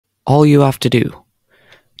all you have to do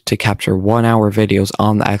to capture 1 hour videos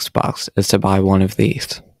on the Xbox is to buy one of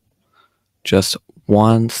these. Just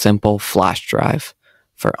one simple flash drive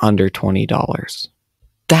for under $20.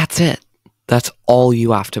 That's it. That's all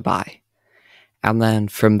you have to buy. And then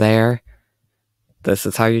from there, this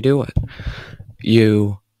is how you do it.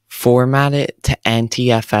 You format it to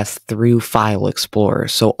NTFS through File Explorer.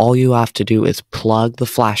 So all you have to do is plug the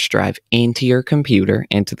flash drive into your computer,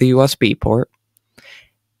 into the USB port,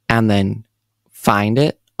 and then find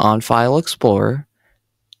it on File Explorer,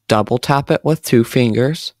 double tap it with 2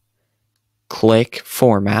 fingers, click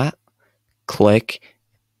Format, click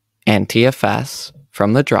NTFS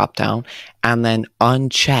from the dropdown, and then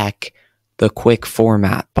uncheck the Quick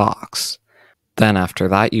Format box. Then after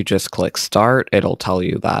that, you just click Start. It'll tell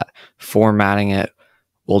you that formatting it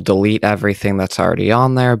will delete everything that's already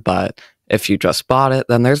on there, but if you just bought it,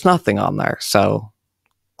 then there's nothing on there. So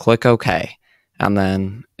click OK, and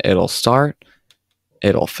then it'll start,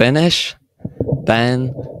 it'll finish,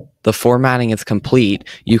 then the formatting is complete.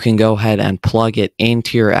 You can go ahead and plug it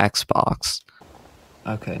into your Xbox.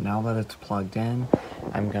 Okay, now that it's plugged in,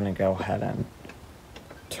 I'm gonna go ahead and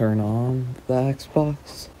turn on the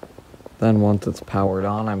Xbox. Then once it's powered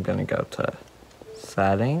on, I'm gonna go to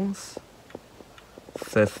Settings,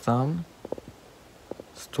 System,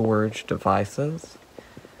 Storage Devices,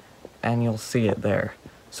 and you'll see it there.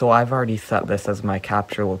 So I've already set this as my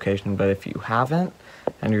capture location, but if you haven't,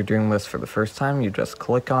 and you're doing this for the first time, you just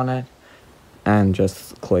click on it, and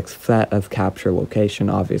just click Set as Capture Location.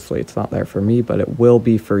 Obviously, it's not there for me, but it will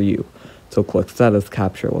be for you. So click Set as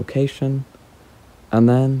Capture Location, and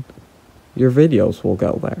then your videos will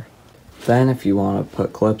go there. Then if you want to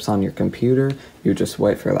put clips on your computer, you just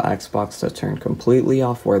wait for the Xbox to turn completely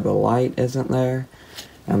off where the light isn't there,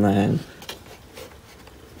 and then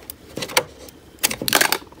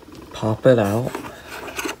pop it out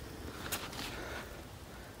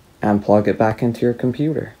and plug it back into your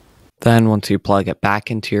computer. Then once you plug it back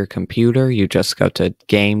into your computer, you just go to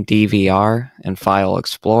Game DVR and File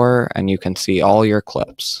Explorer, and you can see all your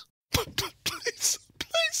clips.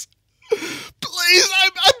 Please,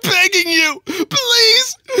 I'm begging you,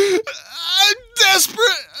 please,